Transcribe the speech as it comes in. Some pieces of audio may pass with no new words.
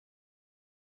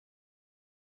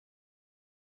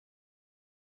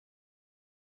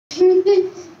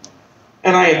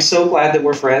And I am so glad that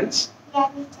we're friends. Yeah,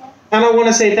 me too. And I want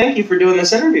to say thank you for doing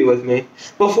this interview with me.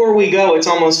 Before we go, it's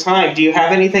almost time. Do you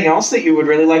have anything else that you would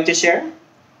really like to share?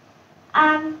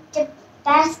 The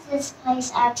bestest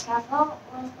place I've traveled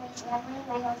with my family,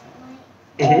 my whole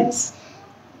family, is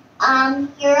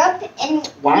Europe, and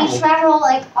Wow. we travel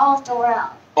like all over the world.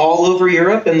 All over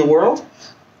Europe and the world?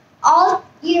 The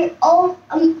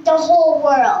whole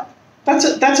world.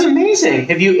 That's amazing.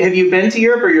 Have you been to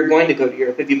Europe, or you're going to go to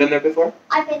Europe? Have you been there before?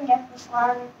 I've been there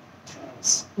before.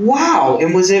 Tours. Wow.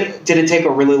 And did it take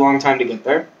a really long time to get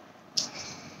there?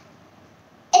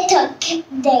 It took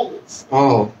days.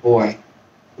 Oh boy.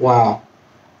 Wow.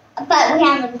 But we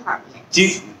have an apartment.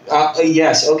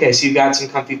 Yes. Okay. So you got some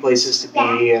comfy places to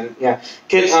be, and yeah.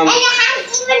 And it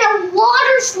has even a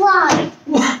water slide.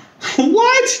 What? And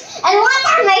one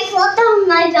time I flipped on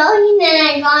my building and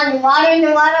I got in water, and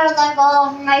the water was like all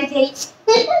over my face.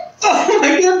 Oh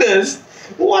my goodness!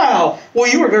 Wow. Well,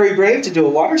 you were very brave to do a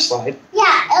water slide.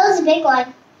 Yeah, it was a big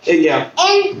one. Yeah.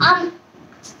 And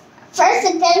first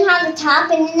it didn't have a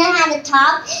top, and then it had a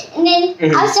top, and then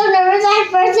I was so nervous at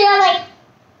first, and I'm like,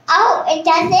 oh, it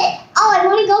does it? Oh, I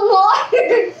want to go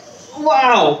more.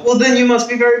 Wow. Well, then you must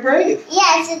be very brave.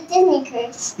 Yeah, it's a Disney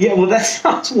cruise. Yeah. Well, that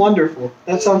sounds wonderful.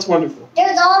 That sounds wonderful.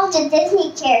 There's all of the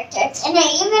Disney characters, and I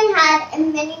even had a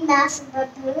mini mouse of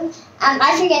Babu.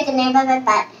 I forget the name of it,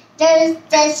 but there's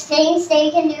this things that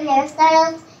you can do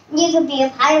hairstyles. You could be a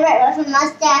pirate with a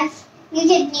mustache. You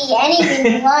could be anything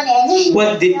you wanted.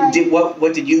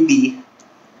 What did you be?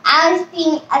 I was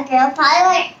being a girl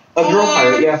pilot. A girl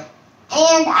pirate, yeah.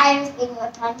 And I was being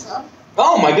Rapunzel.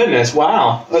 Oh my goodness!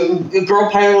 Wow, a girl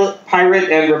pirate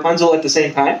and Rapunzel at the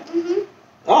same time. Mhm.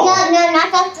 Oh. No,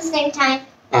 not at the same time.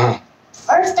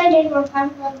 First I did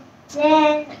Rapunzel,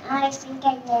 then I think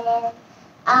I did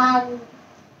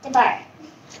the bird.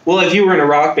 Well, if you were in a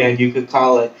rock band, you could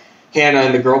call it Hannah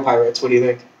and the Girl Pirates. What do you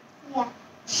think? Yeah.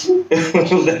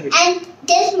 And And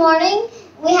this morning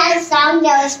we had a song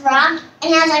that was rock,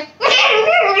 and I was like.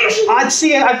 I'd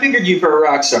see it. I figured you for a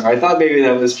rock star. I thought maybe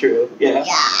that was true. Yeah.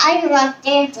 Yeah, I'm a rock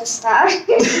dancer star.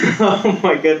 Oh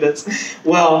my goodness.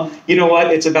 Well, you know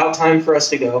what? It's about time for us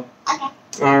to go. Okay.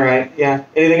 All right. Yeah.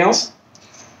 Anything else?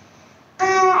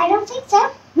 I don't think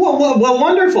so. Well,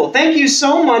 wonderful. Thank you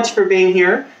so much for being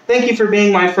here. Thank you for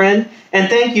being my friend, and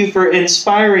thank you for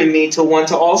inspiring me to want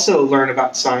to also learn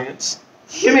about science.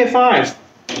 Give me a 5.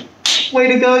 Way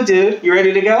to go, dude. You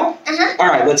ready to go? Uh-huh. All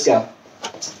right, let's go.